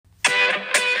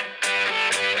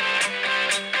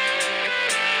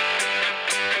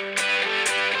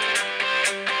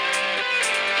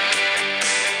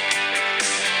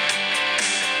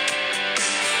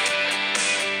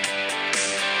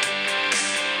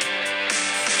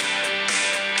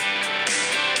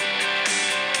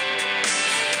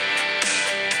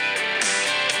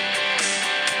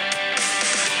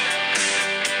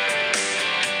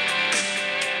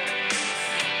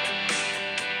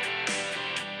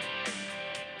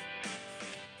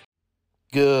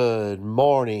Good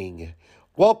morning.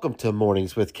 Welcome to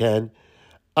Mornings with Ken.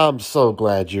 I'm so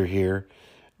glad you're here.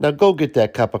 Now go get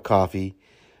that cup of coffee.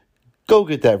 Go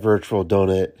get that virtual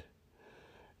donut.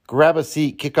 Grab a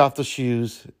seat, kick off the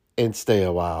shoes, and stay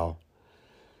a while.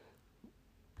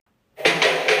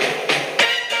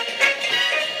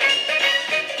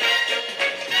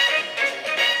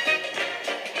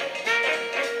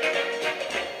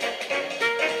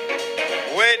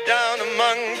 Way down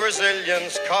among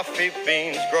Brazilians, coffee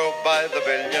beans grow by the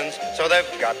billions, so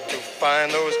they've got to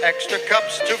find those extra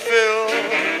cups to fill.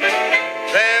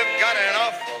 They've got an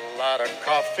awful lot of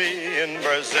coffee in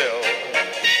Brazil.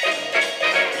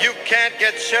 You can't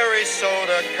get cherry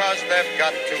soda, 'cause they've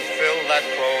got to fill that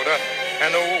quota,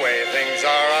 and the way things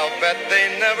are, I'll bet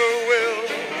they never will.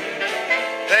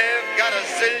 They've got a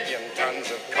zillion tons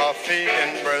of coffee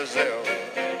in Brazil.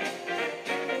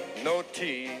 No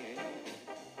tea.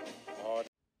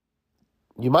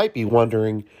 You might be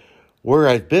wondering where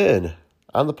I've been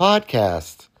on the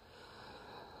podcast.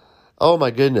 Oh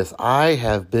my goodness, I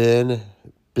have been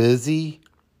busy.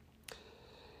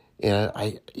 And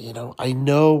I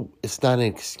know it's not an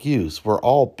excuse. We're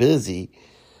all busy,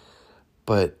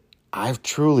 but I've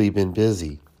truly been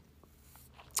busy.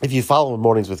 If you follow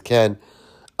Mornings with Ken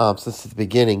since the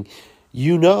beginning,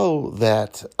 you know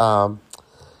that I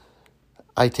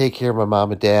take care of my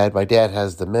mom and dad. My dad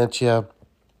has dementia,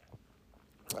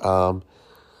 and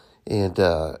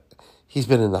he's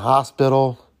been in the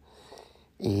hospital.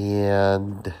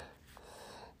 And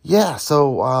yeah,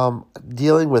 so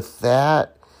dealing with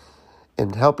that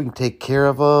and helping take care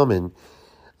of him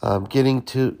and getting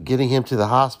him to the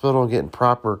hospital and getting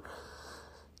proper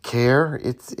care.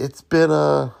 It's been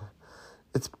a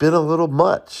little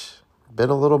much.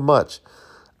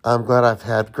 I'm glad I've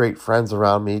had great friends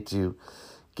around me to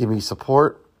give me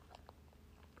support.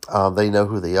 They know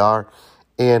who they are,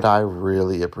 and I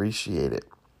really appreciate it.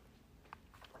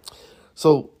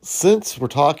 So since we're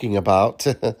talking about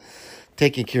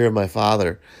taking care of my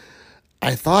father,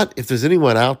 I thought if there's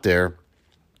anyone out there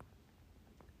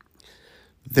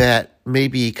that may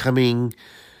be coming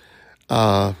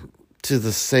to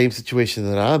the same situation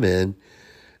that I'm in,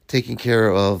 taking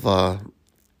care of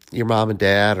your mom and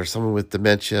dad or someone with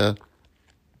dementia,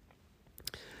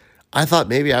 I thought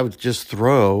maybe I would just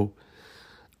throw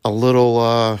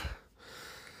a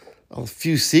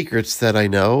few secrets that I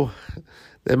know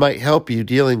that might help you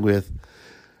dealing with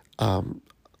a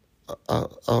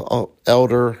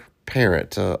elder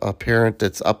parent, a parent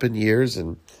that's up in years,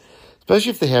 and especially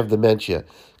if they have dementia,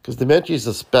 because dementia is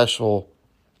a special,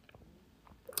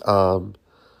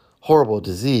 horrible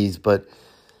disease, but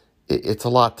it's a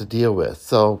lot to deal with.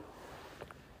 So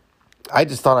I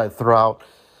just thought I'd throw out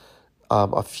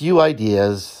a few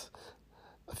ideas,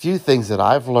 a few things that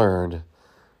I've learned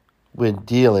when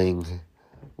dealing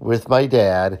with my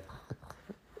dad,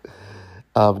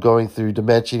 going through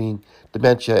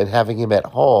dementia and having him at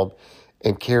home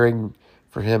and caring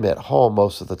for him at home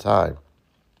most of the time.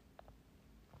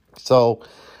 So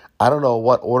I don't know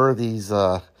what order these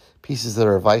pieces of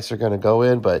advice are going to go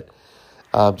in, but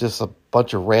just a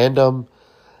bunch of random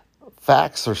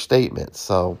facts or statements.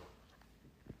 So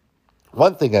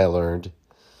one thing I learned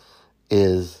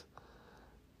is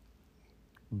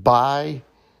buy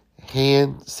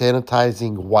hand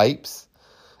sanitizing wipes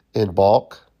in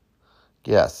bulk.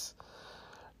 Yes.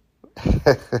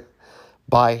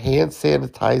 Buy hand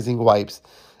sanitizing wipes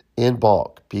in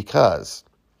bulk because,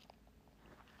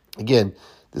 again,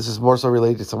 this is more so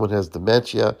related to someone who has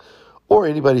dementia or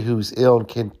anybody who's ill and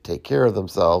can't take care of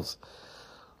themselves.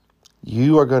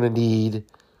 You are going to need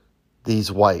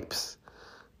these wipes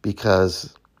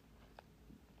because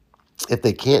if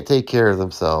they can't take care of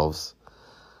themselves,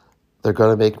 they're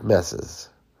going to make messes.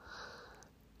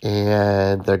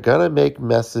 And they're going to make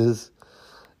messes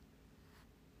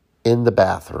in the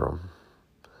bathroom.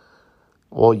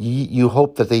 Well, you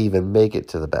hope that they even make it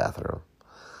to the bathroom.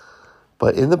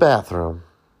 But in the bathroom,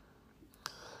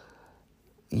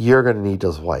 you're going to need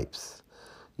those wipes.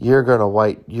 You're going to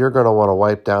want to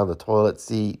wipe down the toilet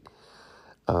seat,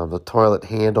 the toilet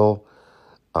handle,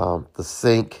 the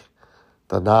sink,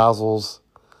 the nozzles.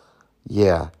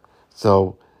 Yeah.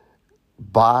 So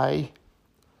buy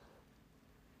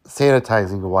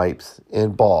sanitizing wipes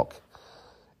in bulk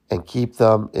and keep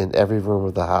them in every room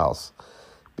of the house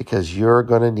because you're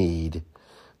going to need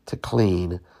to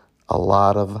clean a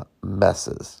lot of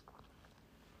messes.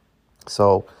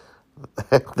 So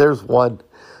there's one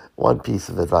piece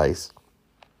of advice.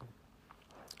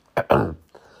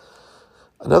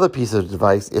 Another piece of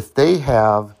advice, if they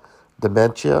have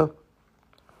dementia,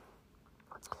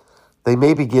 they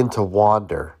may begin to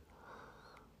wander.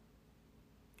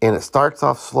 And it starts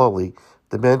off slowly.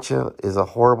 Dementia is a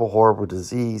horrible, horrible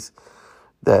disease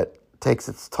that takes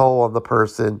its toll on the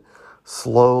person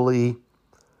slowly,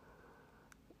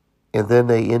 and then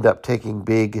they end up taking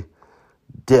big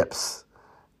dips,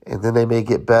 and then they may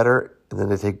get better, and then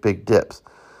they take big dips.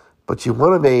 But you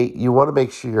want to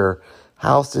make sure your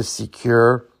house is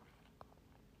secure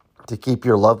to keep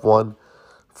your loved one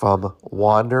from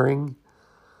wandering.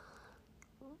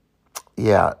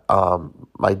 Yeah,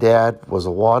 my dad was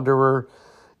a wanderer.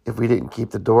 If we didn't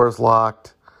keep the doors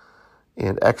locked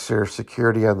and extra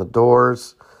security on the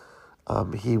doors,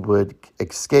 he would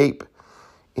escape.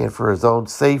 And for his own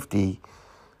safety,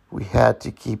 we had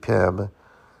to keep him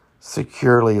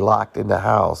securely locked in the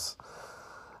house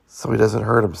so he doesn't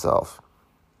hurt himself.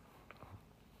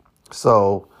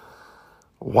 So,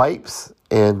 wipes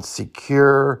and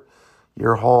secure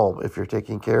your home if you're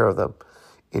taking care of them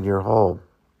in your home.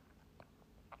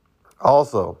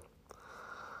 Also,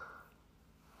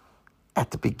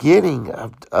 at the beginning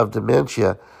of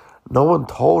dementia, no one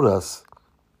told us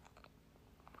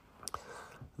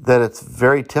that it's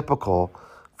very typical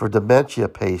for dementia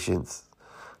patients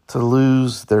to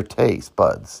lose their taste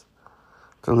buds.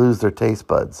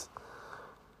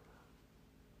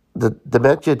 The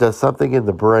dementia does something in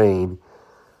the brain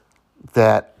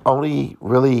that only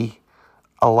really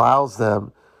allows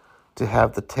them to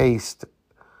have the taste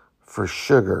for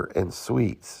sugar and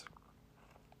sweets.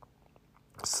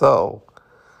 So,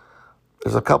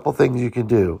 there's a couple things you can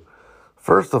do.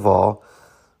 First of all,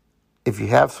 if you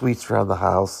have sweets around the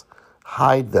house,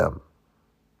 hide them.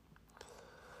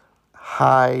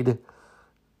 Hide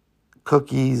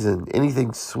cookies and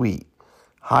anything sweet.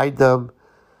 Hide them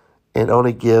and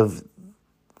only give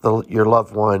your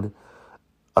loved one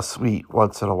a sweet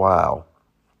once in a while.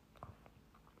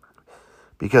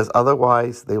 Because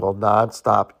otherwise, they will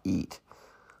nonstop eat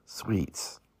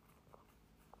sweets.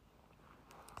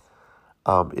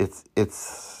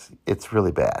 It's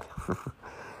really bad.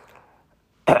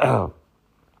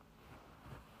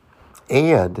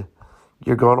 And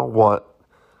you're going to want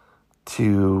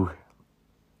to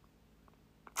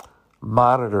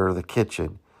monitor the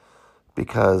kitchen,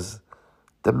 because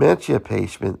dementia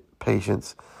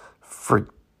patients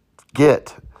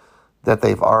forget that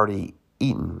they've already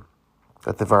eaten,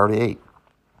 that they've already ate.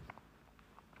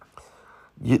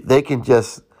 They can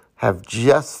have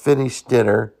just finished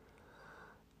dinner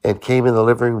and came in the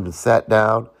living room and sat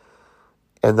down,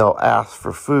 and they'll ask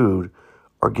for food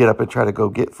or get up and try to go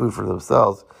get food for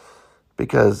themselves,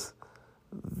 because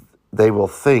they will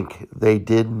think they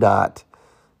did not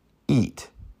eat.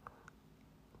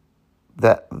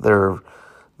 That their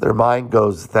mind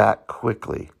goes that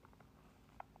quickly.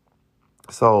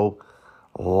 So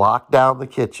lock down the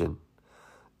kitchen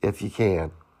if you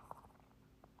can,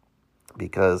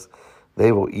 because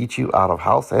they will eat you out of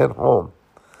house and home.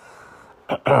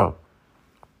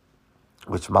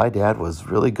 Which my dad was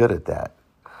really good at that.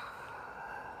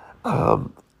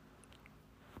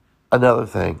 Another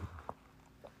thing,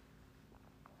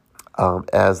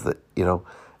 as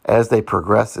they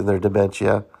progress in their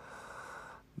dementia,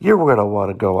 you're going to want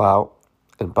to go out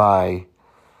and buy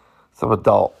some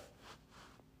adult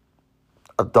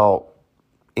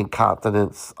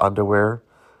incontinence underwear,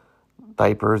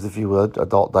 diapers, if you would,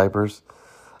 adult diapers.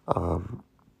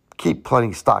 Keep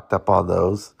plenty stocked up on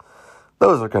those.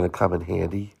 Those are going to come in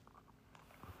handy.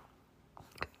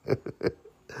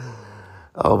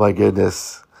 Oh my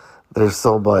goodness. There's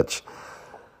so much.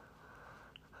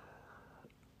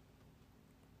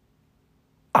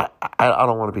 I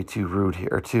don't want to be too rude here,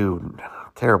 or too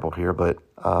terrible here, but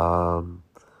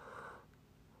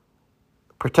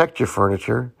protect your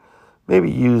furniture.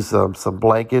 Maybe use some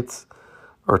blankets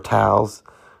or towels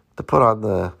to put on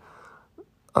the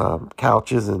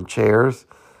couches and chairs,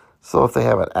 so if they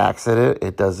have an accident,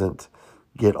 it doesn't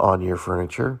get on your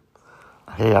furniture.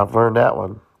 Hey, I've learned that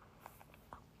one.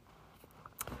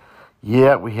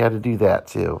 Yeah, we had to do that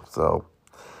too. So,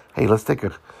 hey, let's take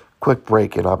a quick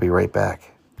break and I'll be right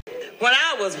back. When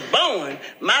I was born,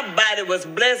 my body was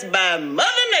blessed by Mother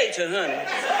Nature, honey.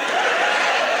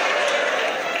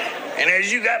 And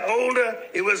as you got older,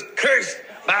 it was cursed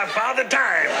by Father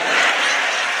Time.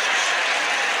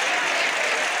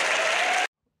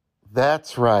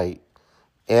 That's right.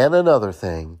 And another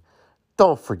thing,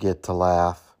 don't forget to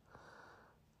laugh.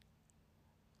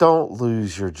 Don't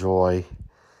lose your joy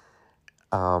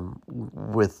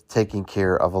with taking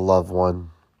care of a loved one.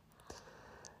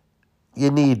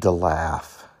 You need to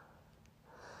laugh.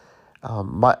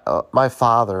 My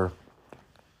father,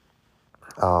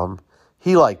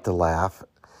 he liked to laugh.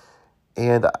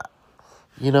 And,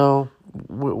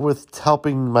 with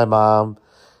helping my mom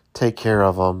take care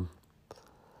of him,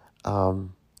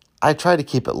 I tried to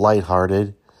keep it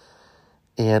lighthearted,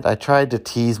 and I tried to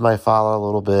tease my father a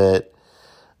little bit.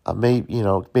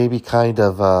 Maybe kind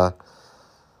of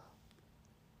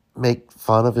make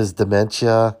fun of his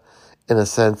dementia in a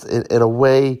sense, in a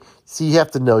way. See, you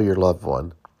have to know your loved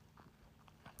one.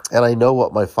 And I know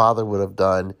what my father would have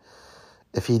done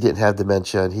if he didn't have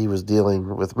dementia and he was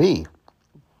dealing with me.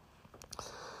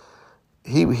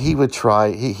 He would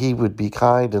try, he would be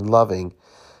kind and loving,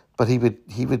 but he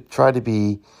would try to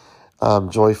be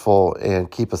joyful and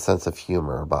keep a sense of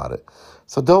humor about it.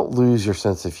 So don't lose your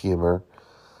sense of humor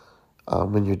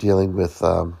when you're dealing with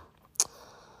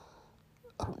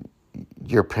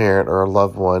your parent or a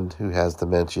loved one who has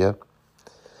dementia.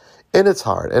 And it's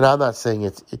hard. And I'm not saying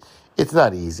it's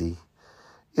not easy.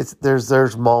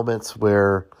 There's moments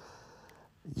where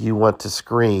you want to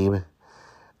scream,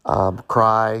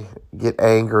 cry, get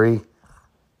angry,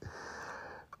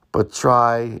 but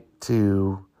try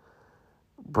to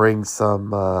bring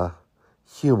some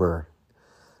humor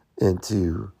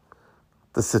into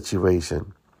the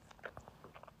situation.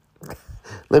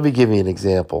 Let me give you an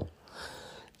example.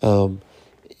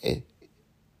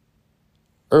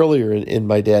 Earlier in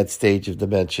my dad's stage of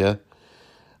dementia,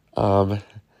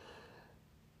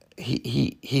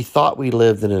 he thought we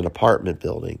lived in an apartment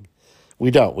building.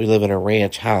 We don't. We live in a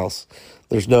ranch house.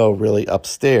 There's no really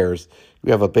upstairs.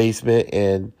 We have a basement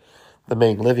and the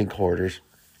main living quarters.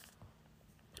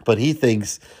 But he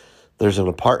thinks there's an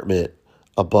apartment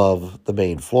above the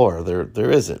main floor.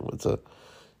 There isn't.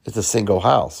 It's a single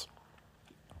house.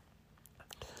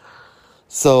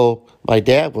 So my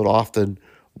dad would often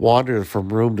wander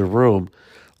from room to room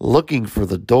looking for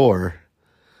the door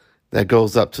that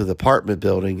goes up to the apartment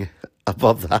building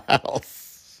above the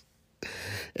house.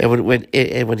 And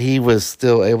when he was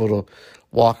still able to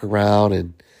walk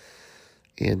around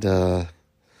and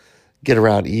get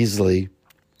around easily,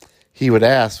 he would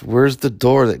ask, "Where's the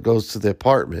door that goes to the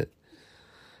apartment?"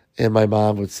 And my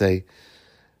mom would say,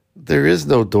 "There is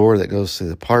no door that goes to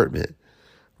the apartment.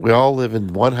 We all live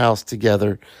in one house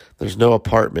together. There's no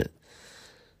apartment."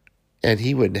 And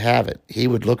he wouldn't have it. He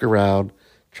would look around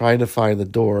trying to find the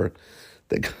door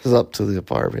that goes up to the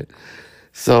apartment.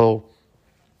 So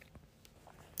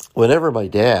whenever my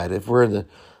dad, if we're in the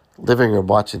living room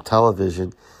watching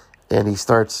television and he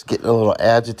starts getting a little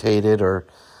agitated or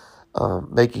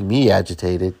making me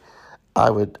agitated,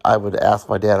 I would ask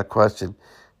my dad a question.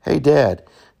 "Hey, Dad,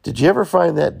 did you ever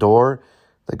find that door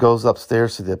that goes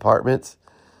upstairs to the apartments?"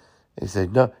 And he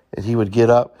said, "No." And he would get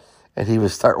up and he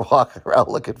would start walking around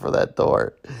looking for that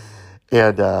door.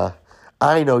 And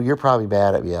I know you're probably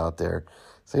mad at me out there.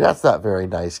 So that's not very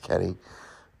nice, Kenny.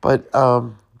 But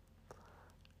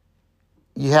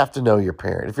you have to know your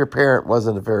parent. If your parent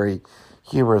wasn't a very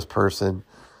humorous person,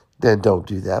 then don't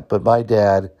do that. But my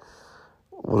dad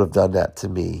would have done that to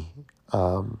me.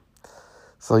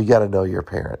 So you got to know your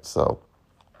parents. So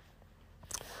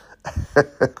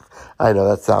I know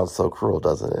that sounds so cruel,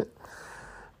 doesn't it?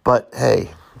 But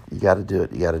hey, you got to do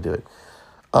it. You got to do it.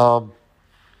 All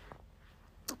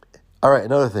right,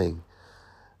 another thing.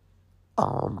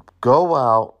 Go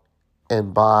out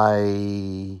and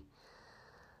buy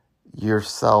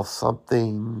yourself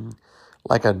something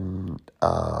like a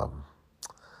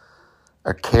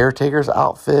caretaker's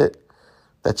outfit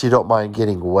that you don't mind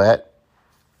getting wet,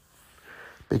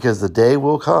 because the day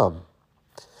will come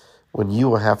when you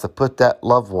will have to put that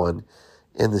loved one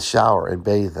in the shower and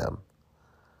bathe them.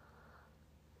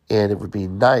 And it would be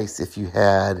nice if you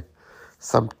had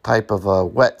some type of a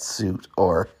wetsuit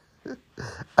or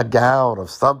a gown of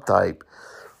some type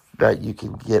that you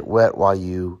can get wet while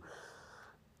you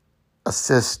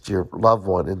assist your loved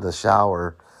one in the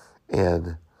shower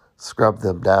and scrub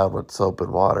them down with soap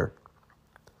and water.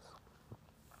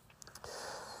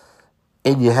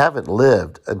 And you haven't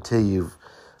lived until you've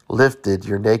lifted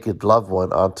your naked loved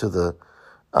one onto the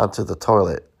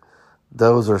toilet.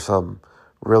 Those are some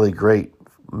really great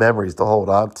memories to hold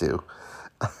on to.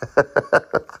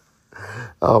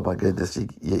 Oh my goodness,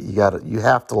 you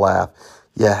have to laugh.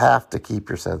 You have to keep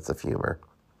your sense of humor.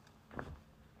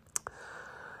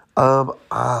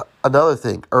 Another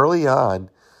thing, early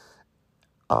on,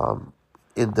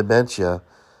 in dementia,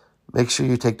 make sure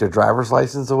you take their driver's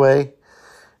license away.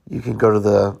 You can go to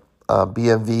the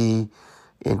BMV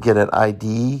and get an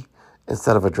ID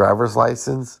instead of a driver's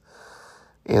license,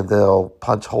 and they'll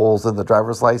punch holes in the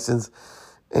driver's license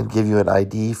and give you an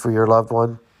ID for your loved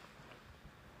one.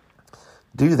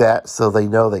 Do that so they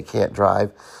know they can't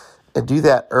drive, and do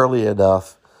that early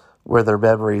enough where their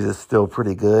memories is still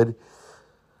pretty good,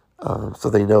 so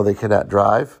they know they cannot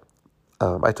drive.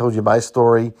 I told you my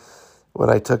story when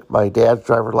I took my dad's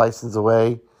driver's license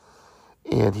away,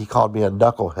 and he called me a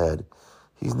knucklehead.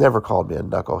 He's never called me a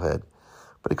knucklehead,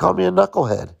 but he called me a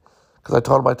knucklehead because I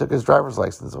told him I took his driver's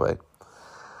license away.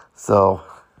 So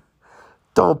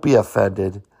don't be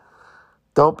offended.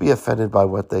 Don't be offended by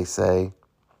what they say.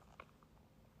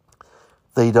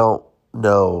 They don't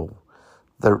know.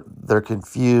 They're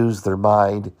confused. Their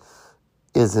mind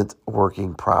isn't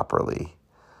working properly.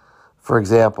 For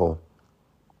example,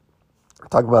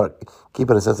 talking about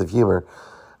keeping a sense of humor,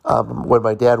 when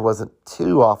my dad wasn't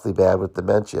too awfully bad with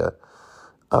dementia,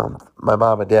 my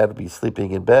mom and dad would be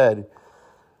sleeping in bed,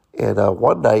 and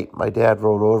one night my dad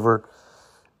rolled over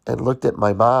and looked at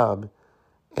my mom,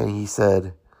 and he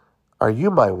said, "Are you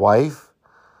my wife?"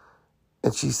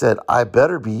 And she said, "I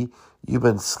better be. You've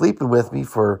been sleeping with me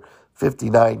for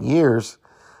 59 years.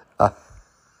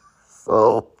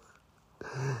 So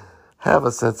have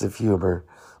a sense of humor."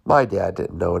 My dad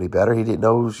didn't know any better. He didn't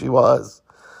know who she was.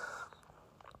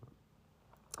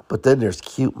 But then there's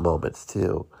cute moments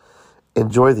too.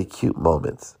 Enjoy the cute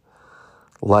moments.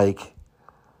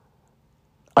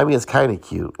 It's kind of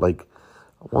cute. Like,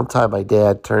 one time my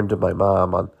dad turned to my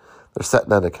mom, they're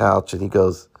sitting on the couch, and he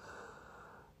goes,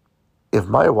 "If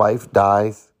my wife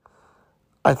dies,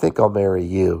 I think I'll marry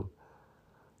you."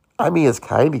 It's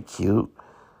kind of cute.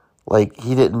 Like,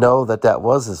 he didn't know that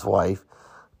was his wife,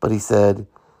 but he said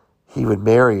he would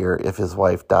marry her if his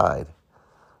wife died.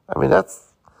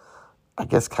 That's, I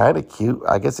guess, kind of cute.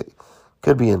 I guess it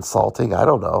could be insulting. I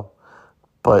don't know.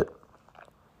 But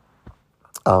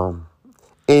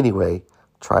anyway,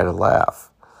 try to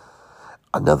laugh.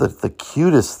 The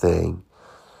cutest thing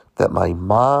that my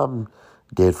mom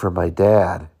did for my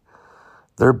dad,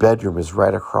 their bedroom is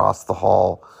right across the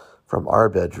hall from our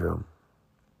bedroom.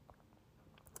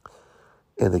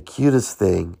 And the cutest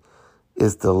thing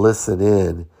is to listen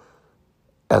in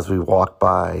as we walk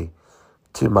by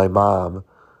to my mom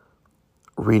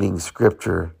reading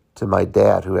scripture to my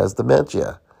dad who has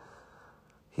dementia.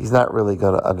 He's not really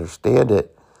going to understand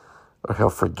it, or he'll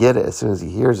forget it as soon as he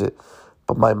hears it.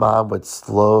 But my mom would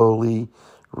slowly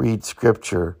read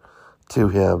scripture to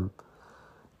him,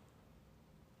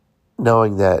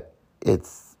 knowing that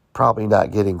it's probably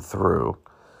not getting through.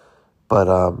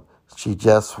 But she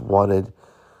just wanted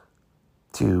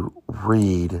to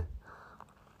read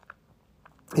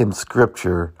him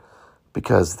scripture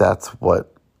because that's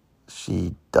what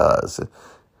she does. And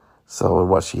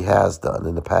what she has done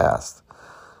in the past.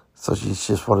 So she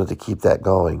just wanted to keep that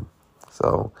going.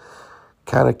 So,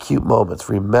 kind of cute moments.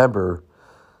 Remember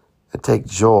and take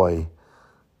joy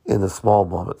in the small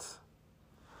moments.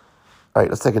 All right,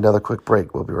 let's take another quick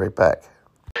break. We'll be right back.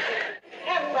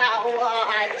 Hello,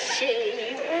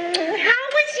 Archie. How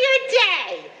was your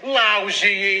day? Lousy,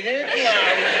 ain't it?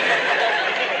 Lousy.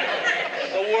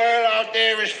 The world out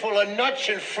there is full of nuts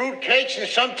and fruitcakes, and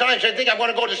sometimes I think I'm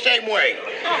going to go the same way.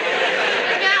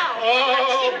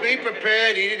 Oh, be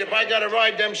prepared, Edith. If I got to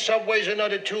ride them subways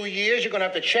another 2 years, you're going to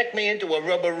have to check me into a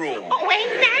rubber room. Oh,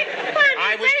 ain't that funny?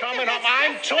 I was coming home.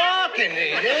 I'm talking,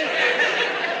 Edith.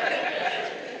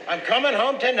 I'm coming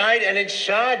home tonight, and it's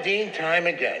sardine time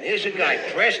again. Here's a guy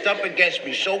pressed up against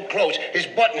me so close, his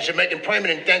buttons are making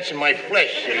permanent dents in my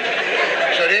flesh, see?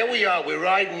 So there we are. We're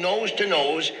riding nose to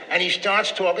nose, and he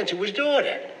starts talking to his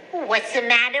daughter. What's the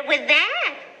matter with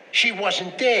that? She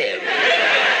wasn't there.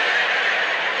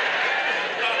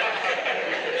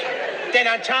 Then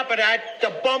on top of that, the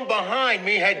bum behind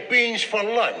me had beans for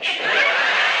lunch.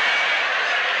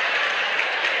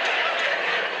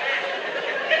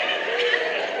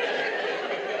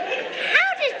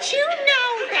 How did you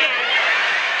know that?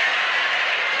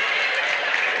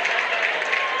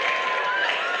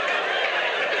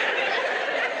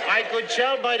 I could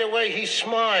tell by the way he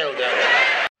smiled at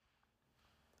her.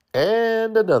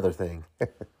 And another thing.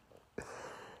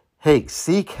 Hey,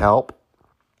 seek help.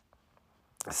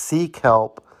 Seek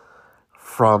help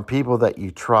from people that you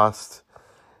trust,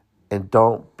 and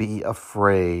don't be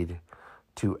afraid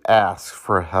to ask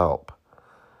for help.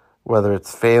 Whether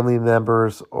it's family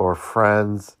members or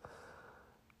friends,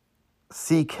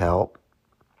 seek help.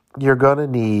 You're going to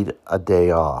need a day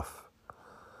off.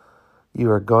 You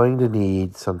are going to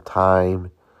need some time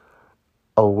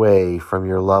away from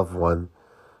your loved one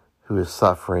who is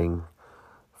suffering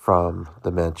from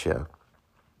dementia.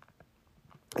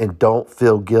 And don't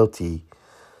feel guilty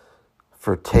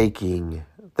for taking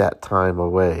that time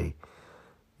away.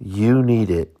 You need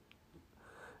it.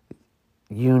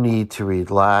 You need to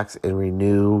relax and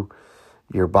renew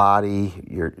your body,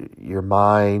 your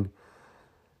mind,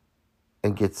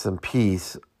 and get some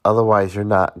peace. Otherwise, you're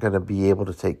not going to be able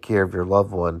to take care of your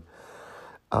loved one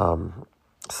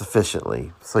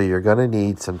sufficiently. So you're going to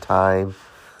need some time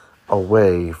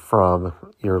away from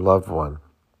your loved one.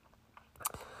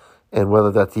 And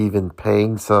whether that's even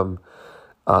paying some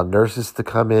nurses to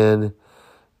come in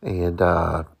and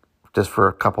just for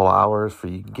a couple hours for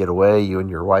you to get away, you and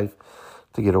your wife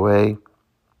to get away,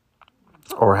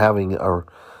 or having a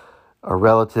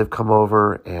relative come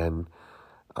over and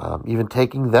even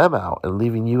taking them out and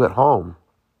leaving you at home.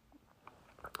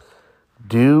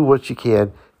 Do what you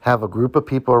can. Have a group of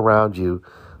people around you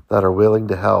that are willing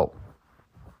to help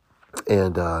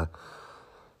and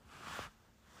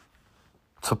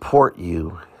support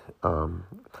you.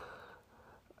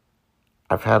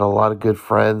 I've had a lot of good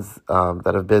friends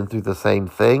that have been through the same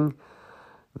thing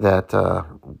that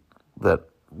that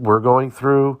we're going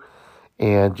through,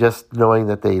 and just knowing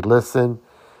that they listen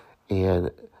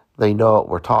and they know what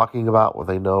we're talking about, what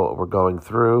they know what we're going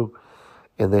through,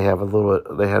 and they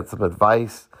had some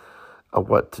advice of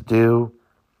what to do.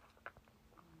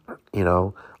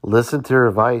 Listen to their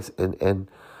advice, and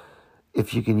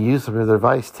if you can use some of their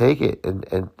advice, take it,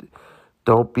 and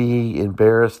don't be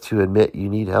embarrassed to admit you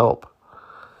need help,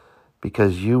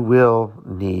 because you will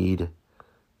need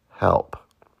help.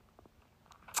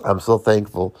 I'm so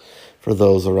thankful for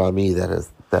those around me that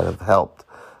have helped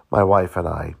my wife and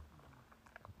I.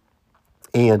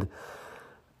 And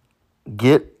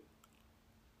get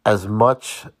as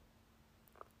much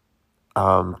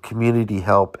community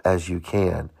help as you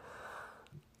can.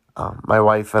 My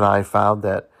wife and I found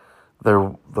that there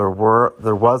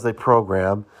was a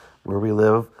program where we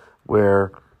live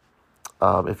where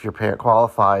if your parent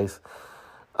qualifies,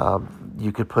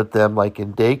 you could put them like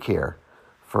in daycare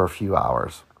for a few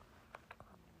hours,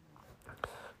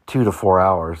 2 to 4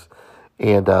 hours.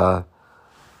 And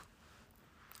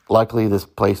luckily this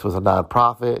place was a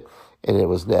nonprofit and it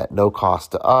was at no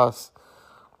cost to us.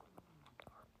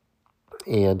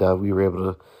 And we were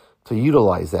able to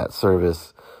utilize that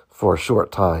service for a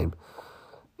short time.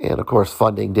 And of course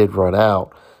funding did run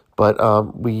out,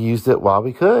 but we used it while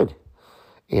we could.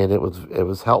 And it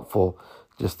was helpful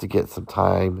just to get some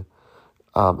time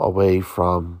away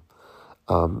from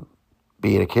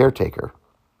being a caretaker.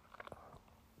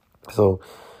 So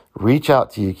reach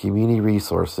out to your community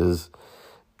resources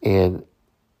and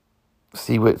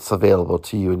see what's available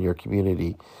to you in your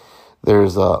community.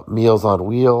 There's Meals on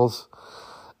Wheels.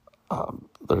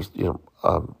 There's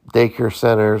daycare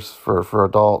centers for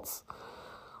adults.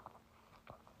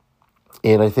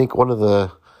 And I think one of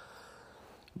the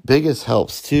biggest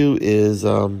helps too is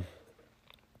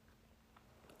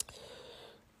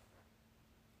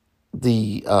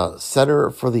the Center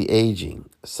for the Aging.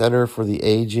 Center for the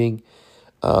Aging.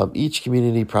 Each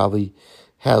community probably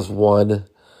has one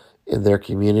in their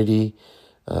community.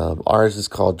 Ours is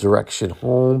called Direction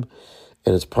Home,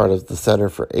 and it's part of the Center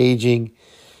for Aging.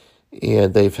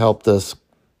 And they've helped us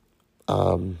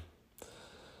quite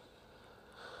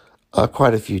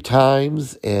a few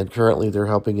times, and currently they're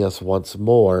helping us once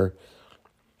more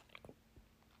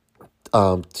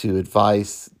to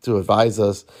advise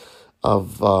us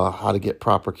of how to get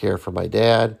proper care for my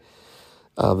dad.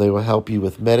 They will help you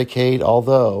with Medicaid,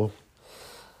 although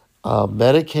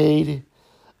Medicaid,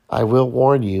 I will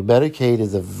warn you, Medicaid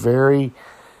is a very,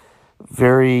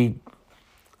 very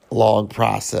long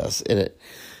process, and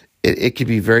it can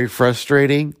be very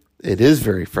frustrating. It is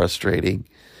very frustrating.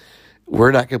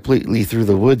 We're not completely through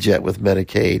the woods yet with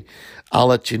Medicaid. I'll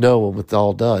let you know when it's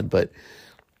all done, but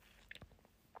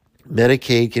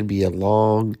Medicaid can be a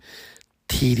long,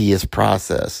 tedious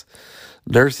process.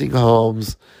 Nursing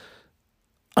homes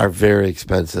are very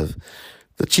expensive.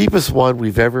 The cheapest one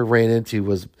we've ever ran into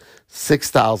was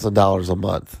 $6,000 a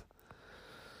month.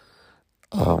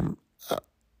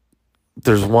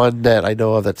 There's one that I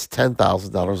know of that's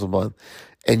 $10,000 a month,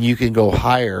 and you can go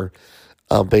higher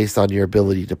based on your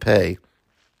ability to pay.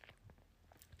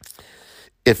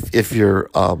 If you're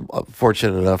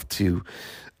fortunate enough to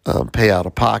pay out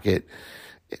of pocket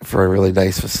for a really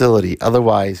nice facility.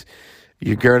 Otherwise,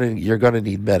 you're gonna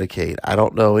need Medicaid. I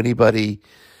don't know anybody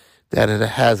that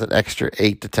has an extra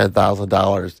 $8,000 to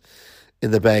 $10,000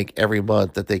 in the bank every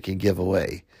month that they can give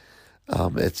away.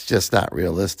 It's just not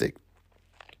realistic.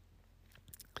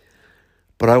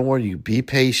 But I warn you, be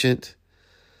patient,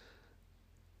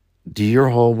 do your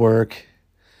homework,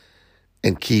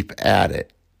 and keep at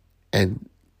it. And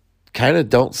kind of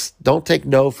don't take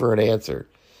no for an answer.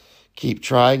 Keep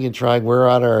trying and trying. We're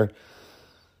on our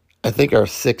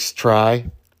 6th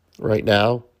try right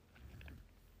now.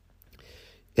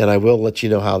 And I will let you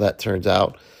know how that turns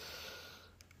out.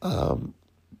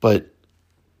 But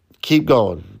keep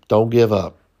going. Don't give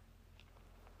up.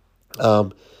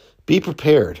 Be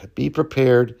prepared. Be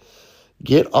prepared.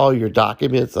 Get all your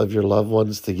documents of your loved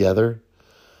ones together.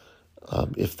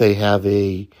 If they have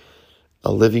a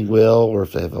living will, or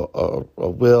if they have a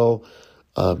will,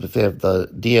 if they have the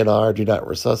DNR, do not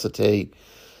resuscitate,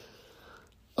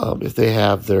 if they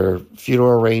have their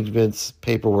funeral arrangements,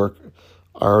 paperwork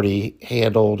already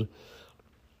handled,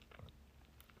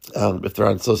 if they're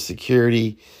on Social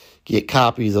Security, get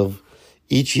copies of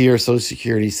each year. Social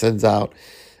Security sends out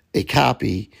a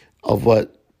copy of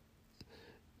what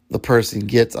the person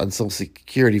gets on Social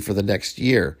Security for the next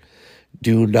year.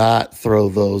 Do not throw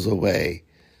those away.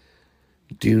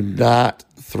 Do not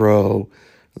throw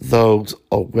those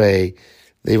away.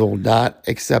 They will not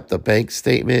accept a bank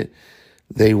statement.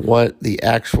 They want the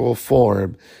actual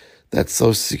form that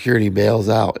Social Security mails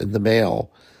out in the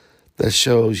mail that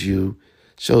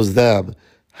shows them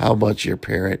how much your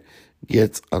parent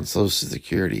gets on Social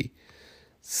Security.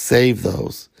 Save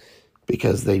those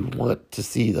because they want to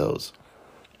see those.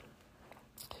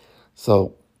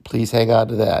 So please hang on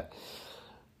to that.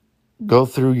 Go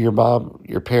through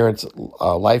your parents'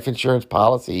 life insurance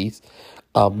policies.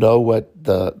 Know what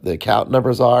the account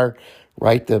numbers are.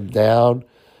 Write them down.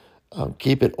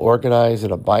 Keep it organized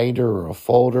in a binder or a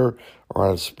folder or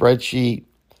on a spreadsheet.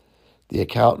 The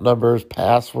account numbers,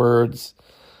 passwords,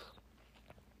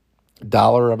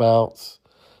 dollar amounts,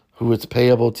 who it's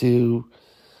payable to,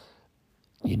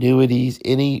 annuities,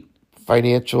 any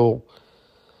financial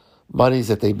monies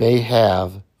that they may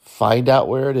have. Find out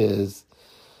where it is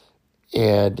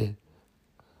and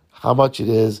how much it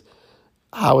is,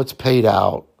 how it's paid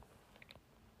out,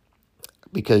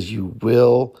 because you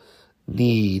will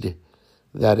need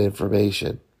that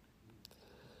information.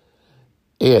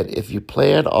 And if you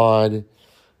plan on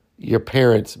your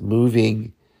parents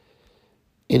moving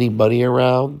any money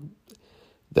around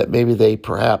that maybe they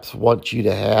perhaps want you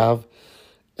to have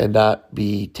and not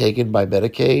be taken by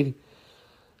Medicaid,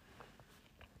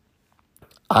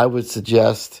 I would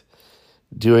suggest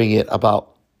doing it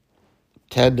about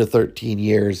 10 to 13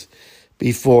 years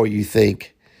before you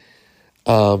think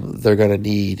they're going to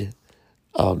need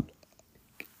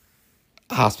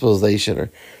hospitalization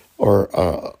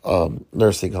or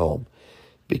nursing home,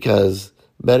 because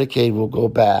Medicaid will go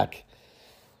back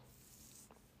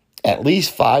at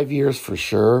least 5 years for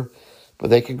sure, but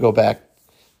they can go back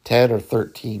 10 or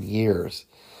 13 years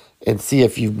and see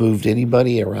if you've moved any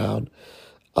money around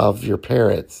of your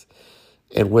parents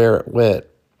and where it went,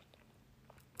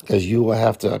 because you will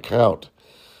have to account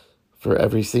for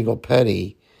every single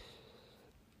penny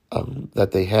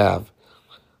that they have.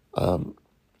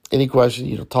 Any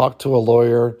question, talk to a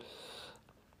lawyer.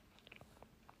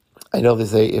 I know they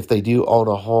say if they do own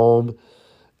a home,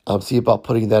 see about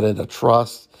putting that in a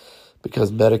trust,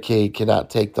 because Medicaid cannot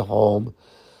take the home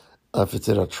if it's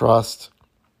in a trust.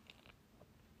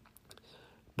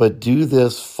 But do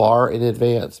this far in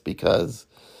advance, because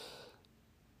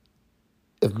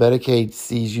if Medicaid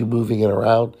sees you moving it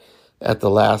around at the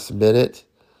last minute,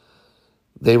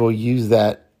 they will use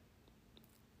that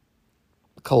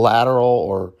collateral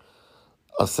or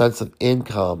a sense of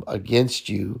income against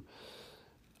you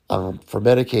for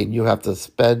Medicaid. And you have to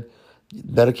spend,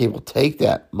 Medicaid will take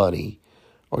that money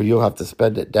or you'll have to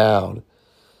spend it down.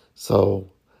 So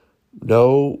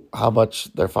know how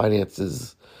much their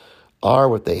finances are,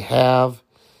 what they have,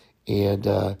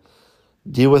 and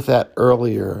deal with that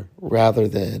earlier rather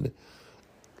than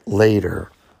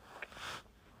later.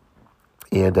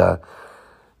 And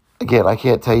again, I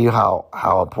can't tell you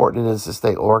how important it is to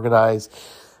stay organized.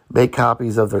 Make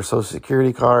copies of their Social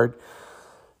Security card,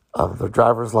 their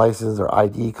driver's license, their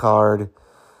ID card,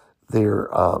 their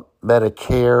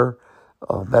Medicare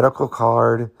medical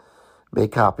card.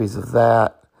 Make copies of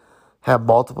that. Have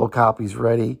multiple copies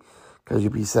ready, because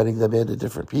you'll be sending them in to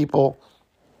different people.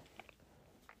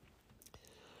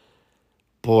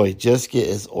 Boy, just get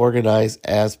as organized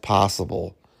as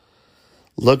possible.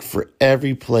 Look for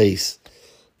every place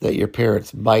that your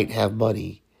parents might have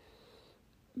money.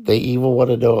 They even want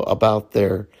to know about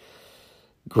their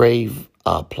grave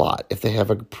plot. If they have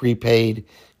a prepaid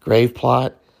grave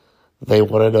plot, they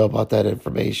want to know about that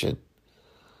information.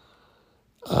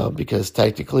 Because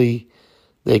technically,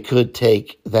 they could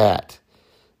take that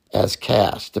as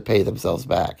cash to pay themselves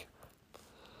back.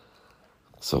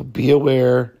 So be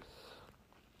aware.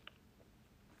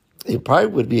 It probably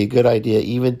would be a good idea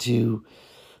even to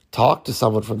talk to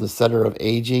someone from the Center of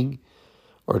Aging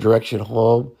or Direction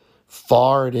Home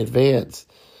far in advance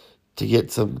to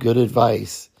get some good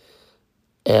advice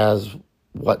as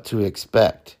what to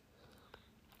expect.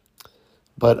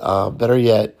 But better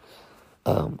yet,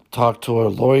 talk to a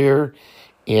lawyer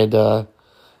and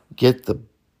get the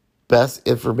best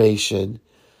information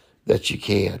that you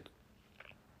can,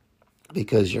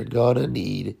 because you're going to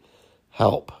need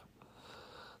help.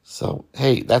 So,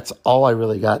 hey, that's all I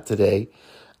really got today.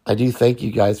 I do thank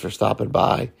you guys for stopping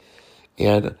by.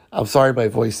 And I'm sorry my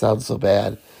voice sounds so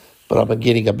bad, but I'm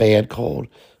getting a bad cold,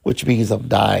 which means I'm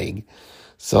dying.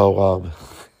 So,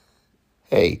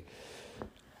 hey,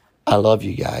 I love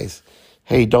you guys.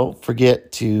 Hey, don't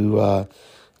forget to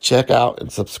check out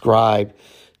and subscribe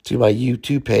to my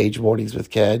YouTube page, Mornings with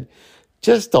Ken.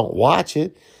 Just don't watch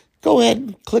it. Go ahead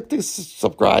and click the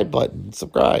subscribe button.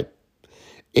 Subscribe.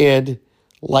 And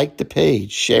like the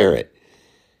page. Share it.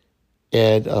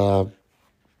 And,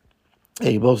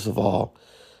 hey, most of all,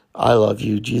 I love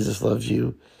you. Jesus loves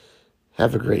you.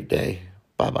 Have a great day.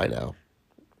 Bye-bye now.